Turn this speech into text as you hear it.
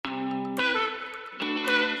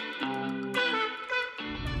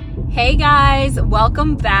Hey guys,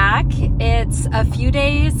 welcome back. It's a few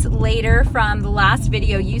days later from the last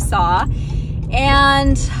video you saw,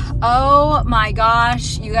 and oh my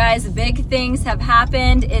gosh, you guys, big things have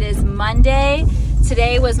happened. It is Monday.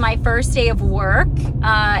 Today was my first day of work.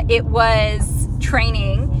 It was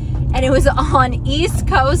training and it was on East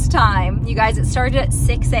Coast time. You guys, it started at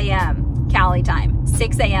 6 a.m. Cali time,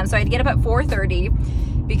 6 a.m. So I had to get up at 4:30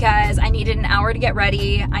 because I needed an hour to get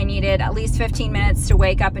ready. I needed at least 15 minutes to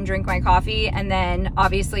wake up and drink my coffee, and then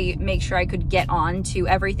obviously make sure I could get on to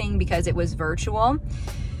everything because it was virtual.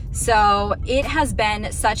 So it has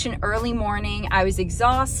been such an early morning. I was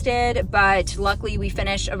exhausted, but luckily we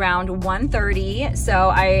finished around 1:30. So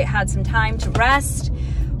I had some time to rest.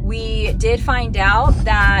 We did find out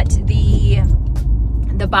that the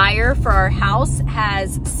buyer for our house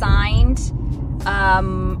has signed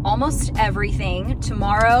almost everything.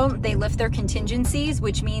 Tomorrow they lift their contingencies,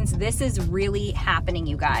 which means this is really happening,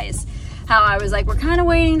 you guys. How I was like, we're kind of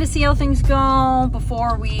waiting to see how things go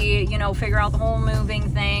before we, you know, figure out the whole moving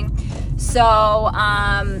thing. So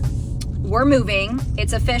we're moving.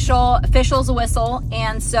 It's official. Official's a whistle.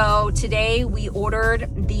 And so today we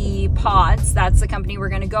ordered the pods. That's the company we're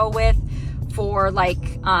going to go with for, like,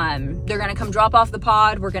 they're going to come drop off the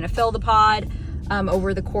pod. We're going to fill the pod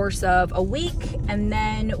over the course of a week, and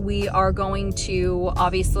then we are going to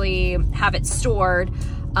obviously have it stored,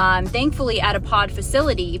 thankfully at a pod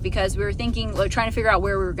facility, because we were thinking, like, trying to figure out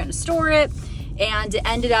where we were going to store it, and it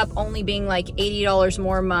ended up only being like $80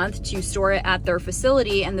 more a month to store it at their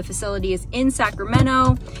facility. And the facility is in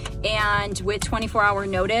Sacramento, and with 24-hour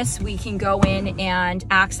notice we can go in and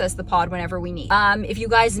access the pod whenever we need. If you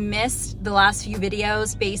guys missed the last few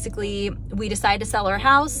videos, basically we decided to sell our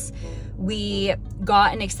house. We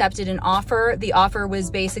got and accepted an offer. The offer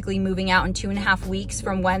was basically moving out in 2.5 weeks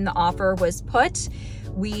from when the offer was put.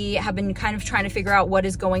 We have been kind of trying to figure out what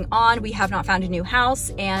is going on. We have not found a new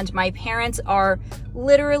house, and my parents are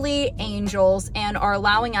literally angels and are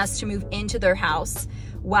allowing us to move into their house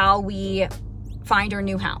while we find our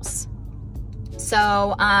new house.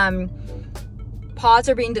 So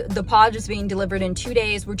the pod is being delivered in 2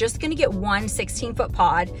 days. We're just gonna get one 16-foot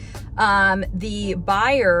pod. The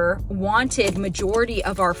buyer wanted majority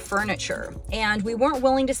of our furniture, and we weren't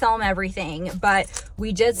willing to sell them everything, but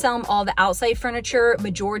we did sell them all the outside furniture,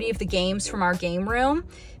 majority of the games from our game room,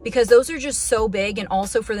 because those are just so big. And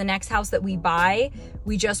also for the next house that we buy,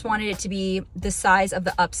 we just wanted it to be the size of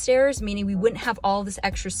the upstairs, meaning we wouldn't have all this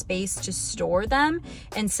extra space to store them,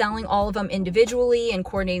 and selling all of them individually and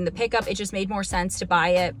coordinating the pickup, it just made more sense to buy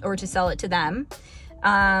it or to sell it to them.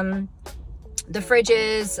 The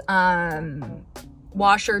fridges,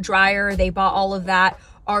 washer, dryer, they bought all of that.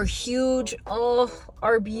 Our huge,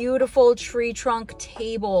 our beautiful tree trunk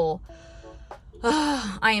table.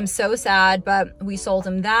 I am so sad, but we sold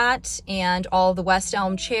them that, and all the West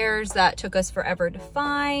Elm chairs that took us forever to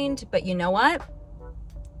find. But you know what?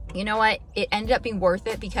 You know what? It ended up being worth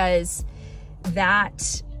it, because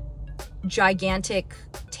that gigantic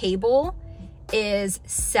table is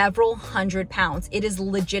several hundred pounds. It is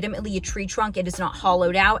legitimately a tree trunk. It is not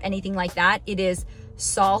hollowed out, anything like that. It is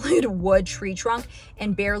solid wood tree trunk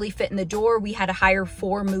and barely fit in the door. We had to hire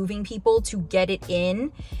 4 moving people to get it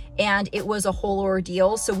in, and it was a whole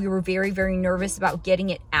ordeal. So we were very, very nervous about getting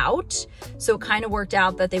it out. So it kind of worked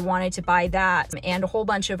out that they wanted to buy that and a whole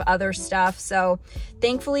bunch of other stuff. So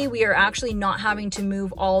thankfully we are actually not having to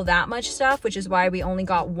move all that much stuff, which is why we only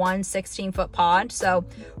got one 16-foot pod. So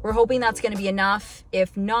we're hoping that's going to be enough.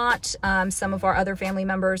 If not, some of our other family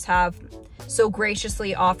members have so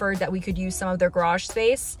graciously offered that we could use some of their garage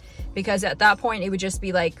space, because at that point it would just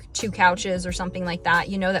be like 2 couches or something like that,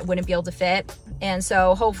 you know, that wouldn't be able to fit. And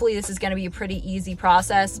so hopefully this is going to be a pretty easy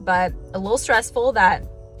process, but a little stressful that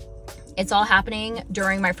it's all happening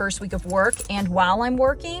during my first week of work and while I'm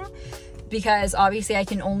working, because obviously I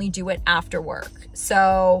can only do it after work.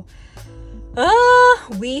 So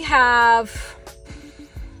we have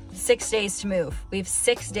 6 days to move. We have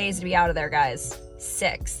 6 days to be out of there, guys.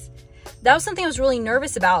 6. That was something I was really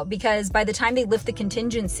nervous about, because by the time they lift the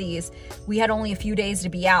contingencies, we had only a few days to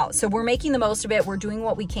be out. So we're making the most of it. We're doing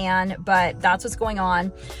what we can, but that's what's going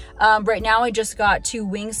on. Right now, I just got to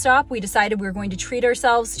Wingstop. We decided we were going to treat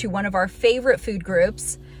ourselves to one of our favorite food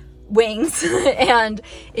groups, wings, and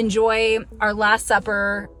enjoy our last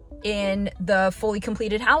supper in the fully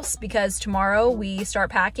completed house, because tomorrow we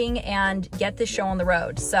start packing and get this show on the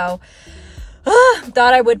road. So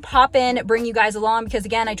thought I would pop in, bring you guys along, because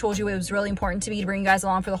again, I told you it was really important to me to bring you guys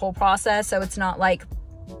along for the whole process. So it's not like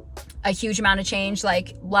a huge amount of change.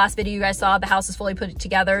 Like last video you guys saw, the house is fully put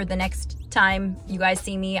together. The next time you guys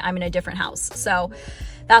see me, I'm in a different house. So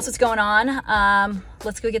that's what's going on.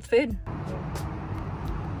 Let's go get the food.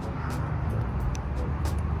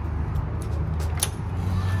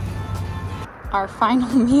 Our final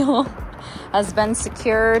meal has been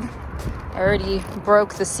secured. I already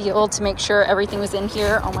broke the seal to make sure everything was in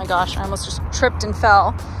here. Oh my gosh, I almost just tripped and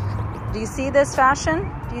fell. Do you see this fashion?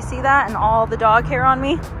 Do you see that and all the dog hair on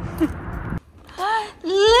me?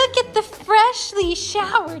 Look at the freshly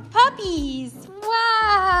showered puppies.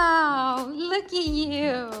 Wow, look at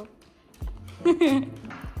you.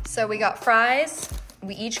 So we got fries.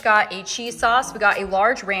 We each got a cheese sauce. We got a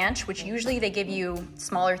large ranch, which usually they give you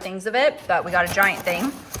smaller things of it, but we got a giant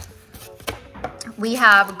thing. We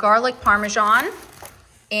have garlic parmesan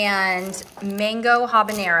and mango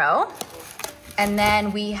habanero. And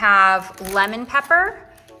then we have lemon pepper.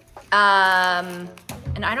 And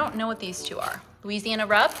I don't know what these two are. Louisiana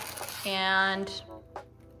rub and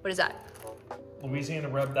what is that? Louisiana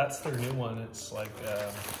rub, that's their new one. It's like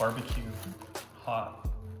barbecue hot.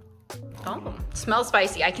 Oh, smells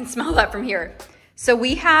spicy. I can smell that from here. So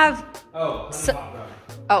we have... Oh, honey hot rub.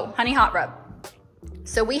 Oh, honey hot rub.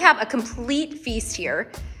 So we have a complete feast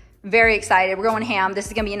here. Very excited. We're going ham. This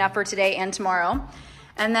is gonna be enough for today and tomorrow.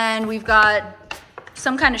 And then we've got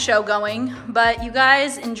some kind of show going, but you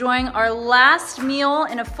guys enjoying our last meal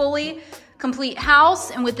in a fully complete house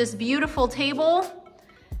and with this beautiful table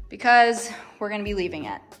because we're gonna be leaving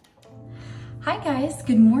it. Hi guys,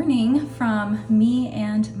 good morning from me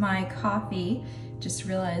and my coffee. Just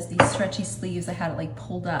realized these stretchy sleeves, I had it like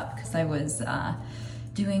pulled up because I was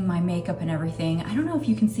doing my makeup and everything. I don't know if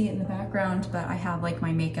you can see it in the background, but I have like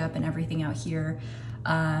my makeup and everything out here.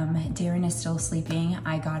 Darren is still sleeping.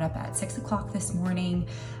 I got up at 6 o'clock this morning.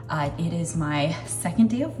 It is my second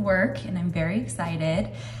day of work and I'm very excited.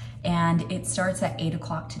 And it starts at 8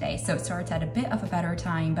 o'clock today. So it starts at a bit of a better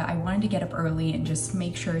time, but I wanted to get up early and just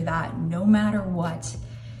make sure that no matter what,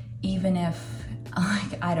 even if,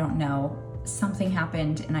 like, I don't know, something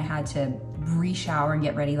happened and I had to re-shower and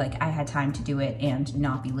get ready, like I had time to do it and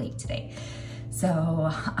not be late today.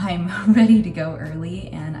 So I'm ready to go early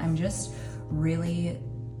and I'm just really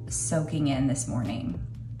soaking in this morning.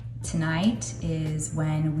 Tonight is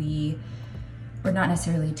when or not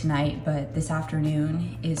necessarily tonight, but this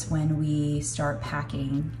afternoon is when we start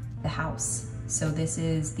packing the house. So this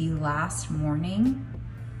is the last morning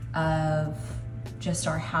of just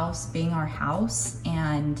our house being our house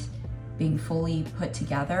and being fully put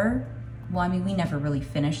together. Well, I mean, we never really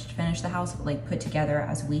finished the house, but like put together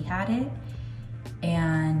as we had it.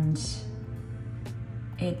 And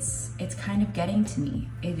it's kind of getting to me.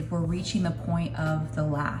 We're reaching the point of the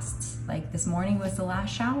last. Like this morning was the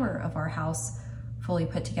last shower of our house fully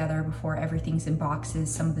put together before everything's in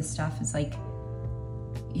boxes. Some of the stuff is like,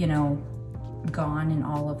 you know, gone and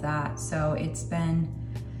all of that. So it's been,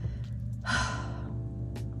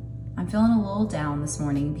 I'm feeling a little down this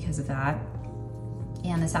morning because of that.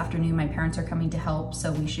 And this afternoon, my parents are coming to help,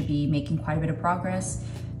 so we should be making quite a bit of progress.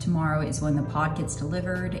 Tomorrow is when the pod gets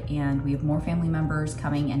delivered and we have more family members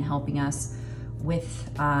coming and helping us with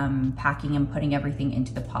packing and putting everything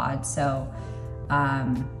into the pod. So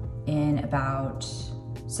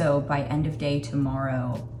by end of day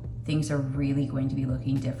tomorrow, things are really going to be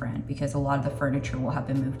looking different because a lot of the furniture will have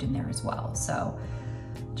been moved in there as well. So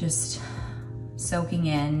just soaking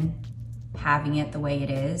in, having it the way it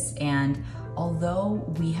is. And although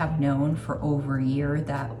we have known for over a year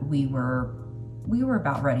that we were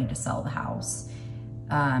about ready to sell the house,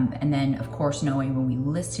 and then of course knowing when we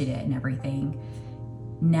listed it and everything,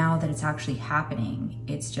 now that it's actually happening,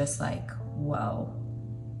 it's just like, whoa,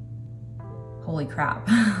 holy crap.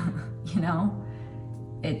 You know,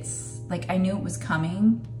 it's like, I knew it was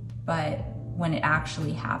coming, but when it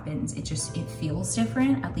actually happens, it feels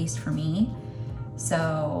different, at least for me.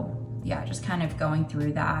 So yeah, just kind of going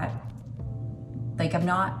through that. Like I'm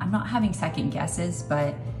not having second guesses,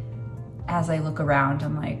 but as I look around,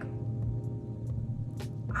 I'm like,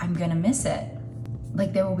 I'm gonna miss it.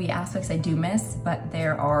 Like there will be aspects I do miss, but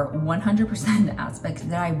there are 100% aspects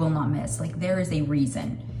that I will not miss. Like there is a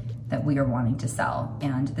reason that we are wanting to sell,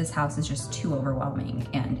 and this house is just too overwhelming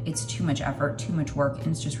and it's too much effort, too much work, and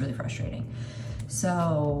it's just really frustrating.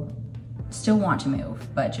 So still want to move,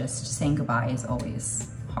 but just saying goodbye is always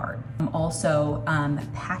hard. I'm also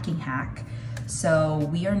packing hack. So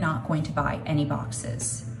we are not going to buy any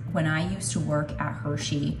boxes. When I used to work at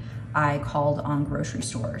Hershey, I called on grocery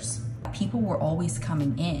stores. People were always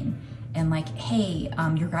coming in and like, hey,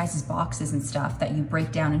 your guys' boxes and stuff that you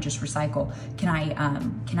break down and just recycle, can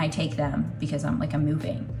I take them because I'm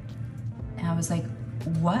moving? And I was like,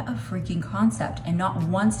 what a freaking concept. And not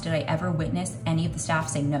once did I ever witness any of the staff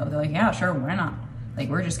say no. They're like, yeah, sure, why not? Like,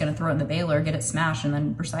 we're just gonna throw it in the baler, get it smashed, and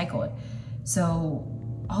then recycle it. So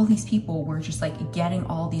all these people were just like getting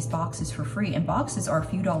all these boxes for free, and boxes are a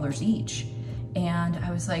few dollars each. And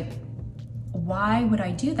I was like, why would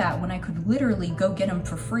I do that when I could literally go get them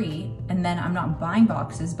for free, and then I'm not buying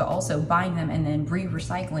boxes, but also buying them and then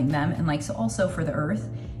recycling them. And like, so also for the earth,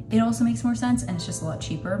 it also makes more sense, and it's just a lot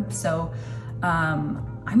cheaper. So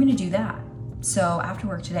I'm gonna do that. So after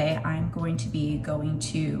work today, I'm going to be going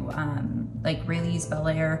to like Rayleigh's, Bel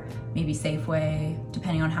Air, maybe Safeway,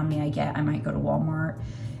 depending on how many I get. I might go to Walmart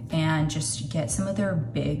and just get some of their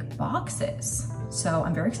big boxes. So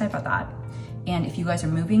I'm very excited about that. And if you guys are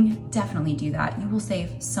moving, definitely do that. You will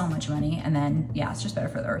save so much money, and then yeah, it's just better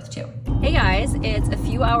for the earth too. Hey guys, it's a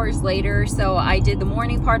few hours later. So I did the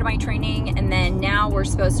morning part of my training, and then now we're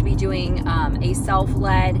supposed to be doing a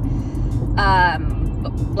self-led,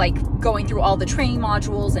 like going through all the training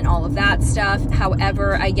modules and all of that stuff.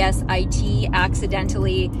 However, I guess IT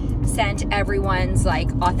accidentally sent everyone's like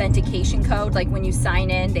authentication code. Like when you sign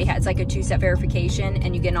in, it's like a 2-step verification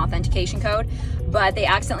and you get an authentication code, but they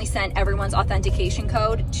accidentally sent everyone's authentication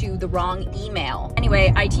code to the wrong email.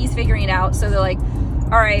 Anyway, IT's figuring it out. So they're like,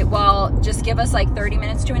 all right, well, just give us like 30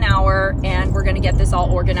 minutes to an hour and we're gonna get this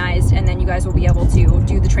all organized, and then you guys will be able to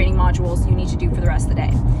do the training modules you need to do for the rest of the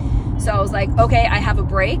day. So I was like, okay, I have a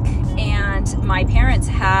break, and my parents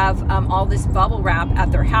have all this bubble wrap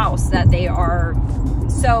at their house that they are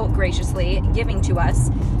so graciously giving to us,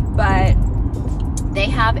 but they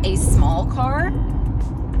have a small car,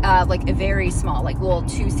 like a very small, like little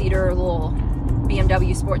 2-seater, little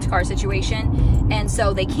BMW sports car situation, and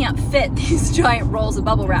so they can't fit these giant rolls of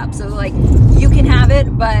bubble wrap. So like, you can have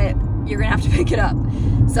it, but you're gonna have to pick it up.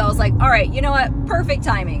 So I was like, all right, you know what? Perfect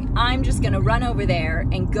timing. I'm just gonna run over there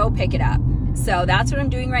and go pick it up. So that's what I'm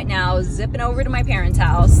doing right now, zipping over to my parents'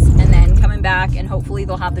 house and then coming back, and hopefully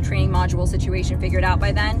they'll have the training module situation figured out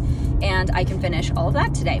by then, and I can finish all of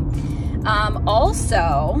that today.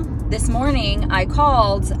 Also, this morning I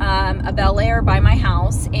called a Bel Air by my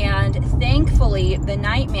house, and thankfully the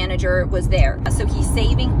night manager was there. So he's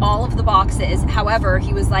saving all of the boxes. However,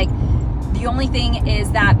 he was like, the only thing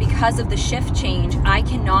is that because of the shift change, I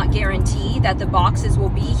cannot guarantee that the boxes will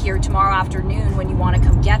be here tomorrow afternoon when you want to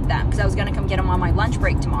come get them, because I was going to come get them on my lunch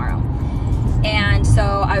break tomorrow. And so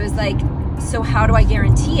I was like, so how do I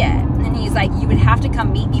guarantee it? And he's like, you would have to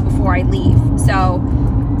come meet me before I leave. So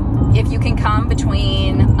if you can come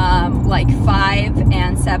between like 5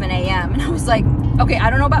 and 7 a.m. And I was like, okay, I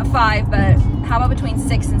don't know about 5, but how about between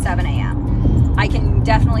 6 and 7 a.m.? I can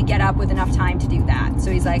definitely get up with enough time to do that. So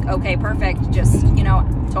he's like, okay, perfect. Just, you know,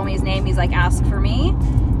 told me his name. He's like, ask for me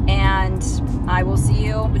and I will see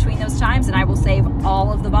you between those times, and I will save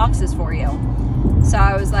all of the boxes for you. So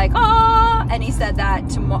I was like, oh, and he said that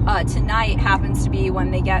tonight happens to be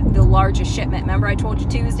when they get the largest shipment. Remember I told you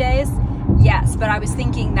Tuesdays? Yes, but I was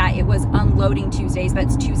thinking that it was unloading Tuesdays, but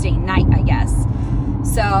it's Tuesday night, I guess.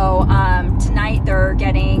 So tonight they're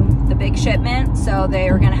getting the big shipment, so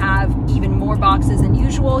they're gonna have even more boxes than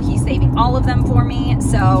usual. He's saving all of them for me,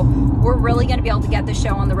 so we're really gonna be able to get the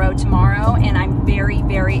show on the road tomorrow, and I'm very,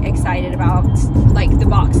 very excited about like the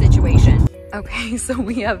box situation. Okay, so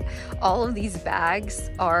we have all of these bags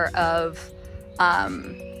are of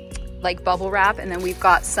like bubble wrap, and then we've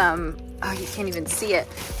got some, oh, you can't even see it.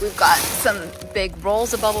 We've got some big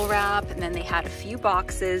rolls of bubble wrap, and then they had a few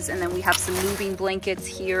boxes, and then we have some moving blankets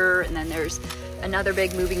here, and then there's another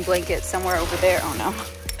big moving blanket somewhere over there. Oh no.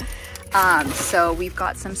 So we've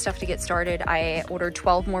got some stuff to get started. I ordered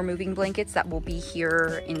 12 more moving blankets that will be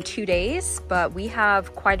here in 2 days, but we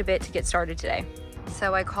have quite a bit to get started today.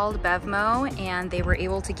 So I called Bevmo, and they were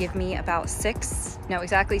able to give me about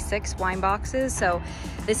exactly 6 wine boxes. So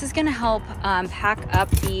this is gonna help pack up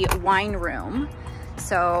the wine room.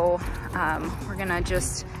 So we're gonna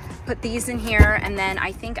just put these in here, and then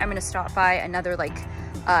I think I'm gonna stop by another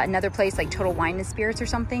place like Total Wine and Spirits or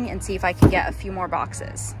something, and see if I can get a few more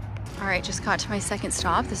boxes. All right, just got to my second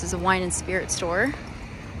stop. This is a wine and spirit store.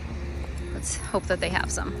 Let's hope that they have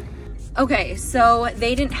some. Okay, so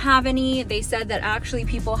they didn't have any. They said that actually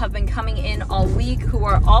people have been coming in all week who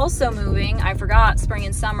are also moving. I forgot spring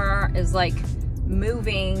and summer is like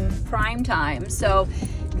moving prime time. So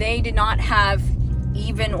they did not have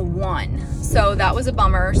even one. So that was a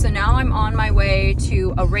bummer. So now I'm on my way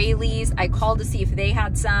to a Rayleigh's. I called to see if they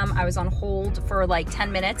had some. I was on hold for like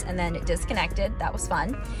 10 minutes and then it disconnected. That was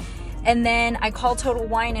fun. And then I called Total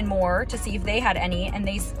Wine and More to see if they had any, and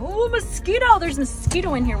they, oh, mosquito, there's a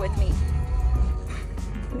mosquito in here with me.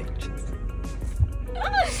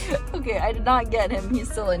 Okay, I did not get him. He's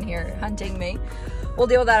still in here hunting me. we'll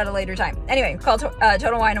deal with that at a later time. Anyway, called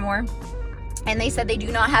Total Wine & More. And they said they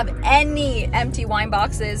do not have any empty wine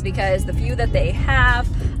boxes because the few that they have,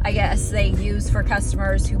 I guess they use for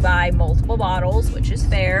customers who buy multiple bottles, which is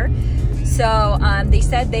fair. So they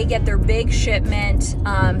said they get their big shipment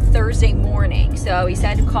Thursday morning. So he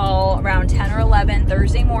said to call around 10 or 11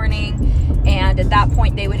 Thursday morning. And at that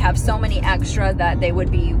point, they would have so many extra that they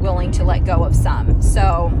would be willing to let go of some.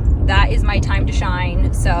 So that is my time to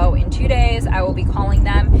shine. So in 2 days, I will be calling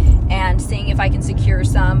them and seeing if I can secure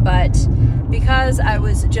some. But because I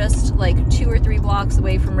was just like 2 or 3 blocks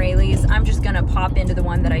away from Raley's, I'm just gonna pop into the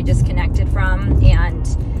one that I disconnected from and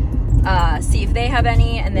see if they have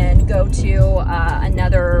any, and then go to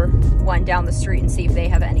another one down the street and see if they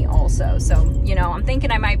have any also. So, you know, I'm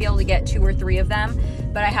thinking I might be able to get 2 or 3 of them,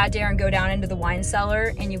 but I had Darren go down into the wine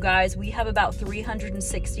cellar, and you guys, we have about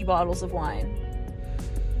 360 bottles of wine.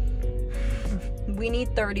 We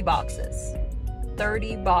need 30 boxes.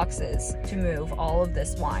 30 boxes to move all of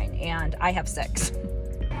this wine, and I have 6.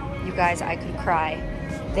 You guys, I could cry.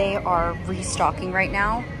 They are restocking right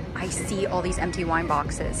now. I see all these empty wine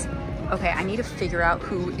boxes. Okay, I need to figure out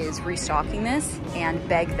who is restocking this and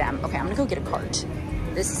beg them. Okay, I'm gonna go get a cart.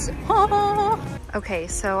 This is, okay,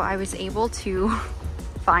 so I was able to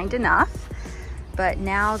find enough, but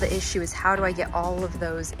now the issue is how do I get all of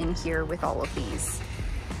those in here with all of these?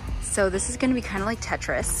 So this is gonna be kind of like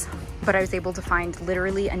Tetris, but I was able to find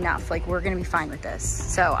literally enough. Like, we're gonna be fine with this.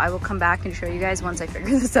 So I will come back and show you guys once I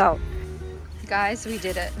figure this out. Guys, we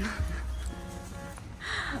did it.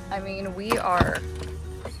 I mean, we are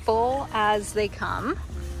full as they come.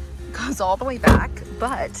 It goes all the way back,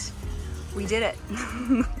 but we did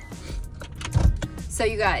it. So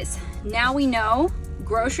you guys, now we know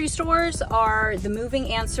grocery stores are the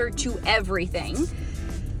moving answer to everything.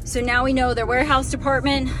 So now we know their warehouse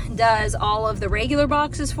department does all of the regular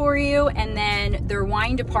boxes for you, and then their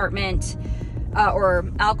wine department or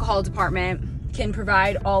alcohol department can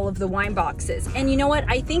provide all of the wine boxes. And you know what?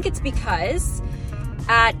 I think it's because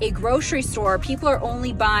at a grocery store, people are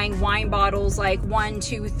only buying wine bottles like 1,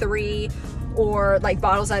 2, 3, or like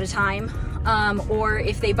bottles at a time. Or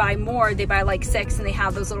if they buy more, they buy like 6, and they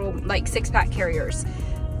have those little like 6-pack carriers.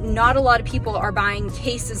 Not a lot of people are buying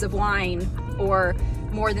cases of wine or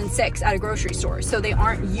more than 6 at a grocery store. So they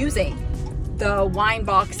aren't using the wine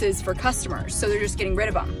boxes for customers. So they're just getting rid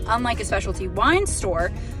of them. Unlike a specialty wine store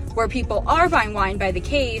where people are buying wine by the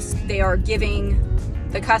case, they are giving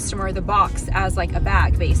the customer the box as like a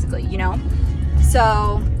bag, basically, you know?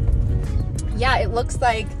 So yeah, it looks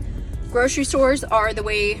like grocery stores are the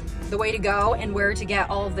way to go and where to get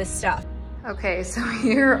all of this stuff. Okay, so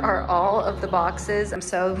here are all of the boxes.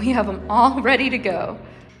 So we have them all ready to go.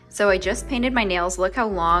 So I just painted my nails. Look how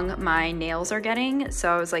long my nails are getting.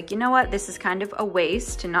 So I was like, you know what? This is kind of a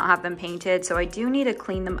waste to not have them painted. So I do need to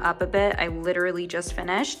clean them up a bit. I literally just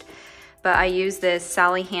finished, but I use this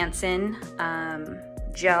Sally Hansen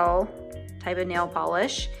gel type of nail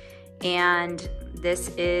polish. And this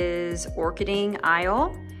is Orchiding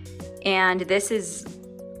Isle. And this is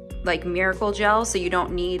like miracle gel, so you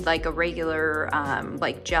don't need like a regular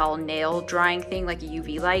like gel nail drying thing like a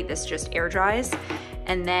UV light. This just air dries.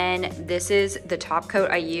 And then this is the top coat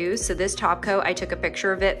I use. So this top coat, I took a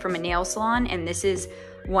picture of it from a nail salon, and this is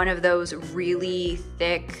one of those really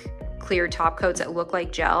thick clear top coats that look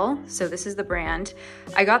like gel. So this is the brand.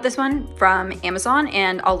 I got this one from Amazon,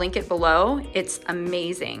 and I'll link it below. It's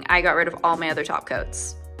amazing. I got rid of all my other top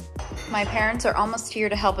coats. My parents are almost here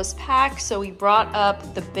to help us pack, so we brought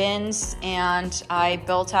up the bins and I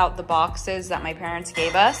built out the boxes that my parents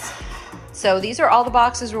gave us. So these are all the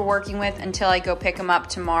boxes we're working with until I go pick them up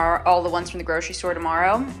tomorrow, all the ones from the grocery store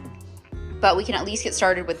tomorrow. But we can at least get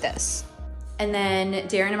started with this. And then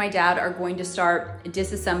Darren and my dad are going to start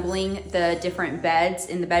disassembling the different beds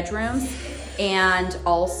in the bedrooms, and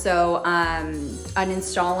also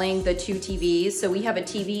uninstalling the 2 TVs. So we have a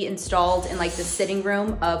TV installed in like the sitting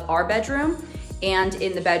room of our bedroom and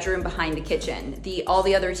in the bedroom behind the kitchen. All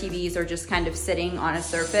the other TVs are just kind of sitting on a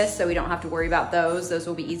surface, so we don't have to worry about those. Those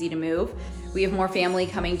will be easy to move. We have more family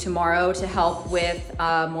coming tomorrow to help with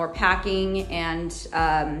more packing and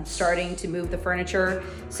starting to move the furniture.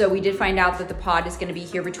 So we did find out that the pod is gonna be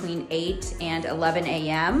here between 8 and 11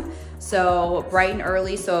 a.m. So bright and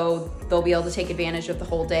early, so they'll be able to take advantage of the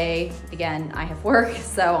whole day. Again, I have work,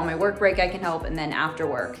 so on my work break I can help, and then after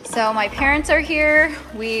work. So my parents are here.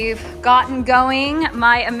 We've gotten going.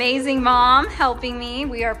 My amazing mom helping me.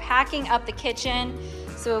 We are packing up the kitchen.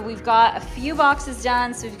 So we've got a few boxes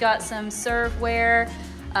done. So we've got some serveware,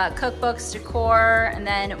 cookbooks, decor, and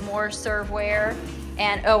then more serveware.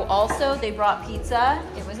 And oh, also they brought pizza.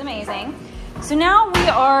 It was amazing. So now we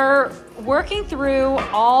are working through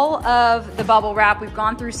all of the bubble wrap. We've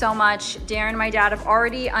gone through so much. Darren and my dad have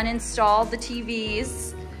already uninstalled the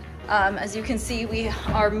TVs. As you can see, we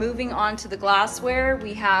are moving on to the glassware.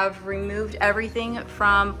 We have removed everything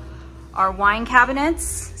from our wine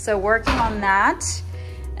cabinets, so working on that.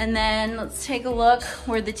 And then let's take a look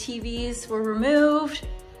where the TVs were removed.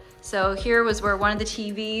 So here was where one of the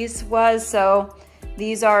TVs was. So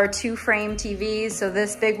these are 2-frame TVs. So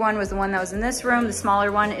this big one was the one that was in this room. The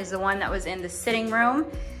smaller one is the one that was in the sitting room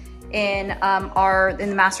in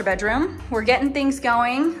the master bedroom. We're getting things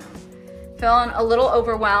going. Feeling a little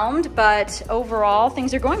overwhelmed, but overall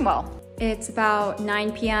things are going well. It's about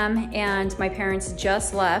 9 p.m. and my parents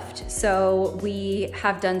just left. So we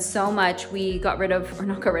have done so much. We got rid of, or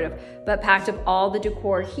not got rid of, but packed up all the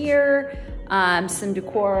decor here. Some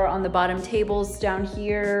decor on the bottom tables down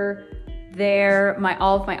here. There,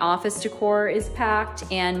 all of my office decor is packed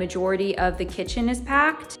and majority of the kitchen is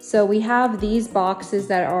packed. So we have these boxes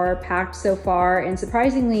that are packed so far, and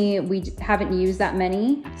surprisingly, we haven't used that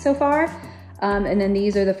many so far. And then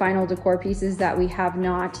these are the final decor pieces that we have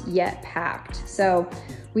not yet packed. So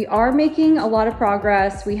we are making a lot of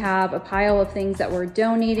progress. We have a pile of things that we're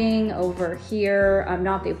donating over here,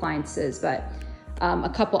 not the appliances, but a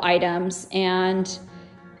couple items. And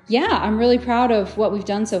yeah, I'm really proud of what we've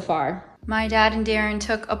done so far. My dad and Darren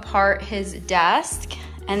took apart his desk,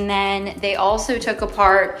 and then they also took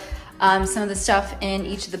apart some of the stuff in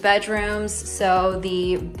each of the bedrooms. So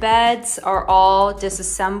the beds are all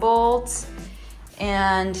disassembled.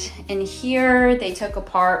 And in here, they took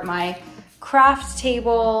apart my craft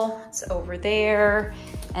table, it's over there.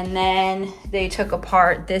 And then they took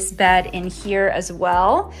apart this bed in here as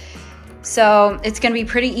well. So it's gonna be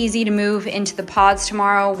pretty easy to move into the pods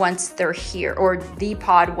tomorrow once they're here, or the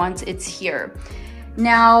pod once it's here.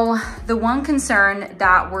 Now, the one concern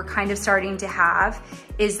that we're kind of starting to have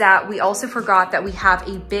is that we also forgot that we have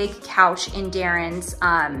a big couch in Darren's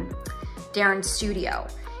studio.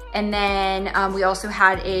 And then we also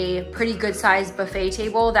had a pretty good sized buffet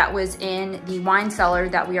table that was in the wine cellar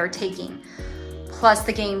that we are taking, plus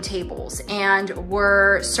the game tables. And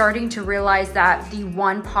we're starting to realize that the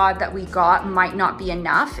one pod that we got might not be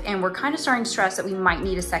enough. And we're kind of starting to stress that we might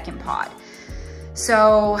need a second pod.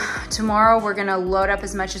 So tomorrow we're gonna load up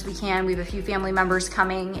as much as we can. We have a few family members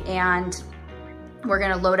coming, and we're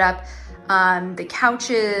gonna load up the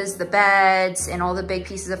couches, the beds, and all the big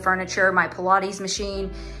pieces of furniture, my Pilates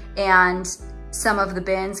machine, and some of the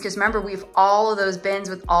bins, because remember, we have all of those bins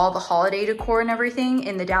with all the holiday decor and everything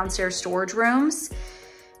in the downstairs storage rooms.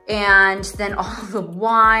 And then all the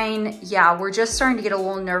wine. Yeah, we're just starting to get a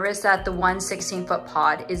little nervous that the 16-foot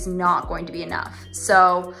pod is not going to be enough.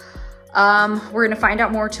 So we're gonna find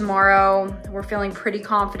out more tomorrow. We're feeling pretty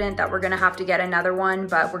confident that we're gonna have to get another one,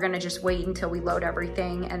 but we're gonna just wait until we load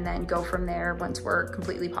everything and then go from there once we're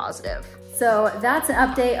completely positive. So that's an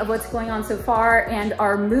update of what's going on so far and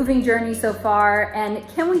our moving journey so far. And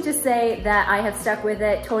can we just say that I have stuck with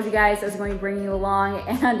it. Told you guys I was going to bring you along,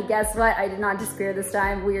 and guess what? I did not disappear this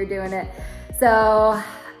time. We are doing it. So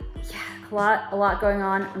yeah, a lot going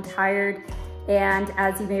on. I'm tired. And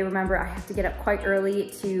as you may remember, I have to get up quite early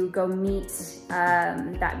to go meet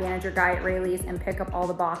that manager guy at Raley's and pick up all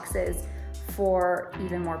the boxes for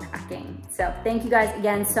even more packing. So thank you guys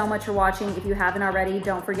again so much for watching. If you haven't already,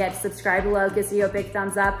 don't forget to subscribe below, give this video a big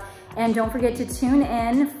thumbs up, and don't forget to tune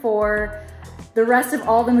in for the rest of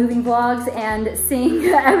all the moving vlogs and seeing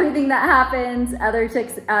everything that happens, other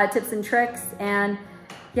tips and tricks. And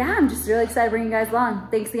yeah, I'm just really excited to bring you guys along.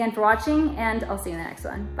 Thanks again for watching, and I'll see you in the next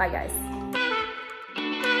one. Bye guys.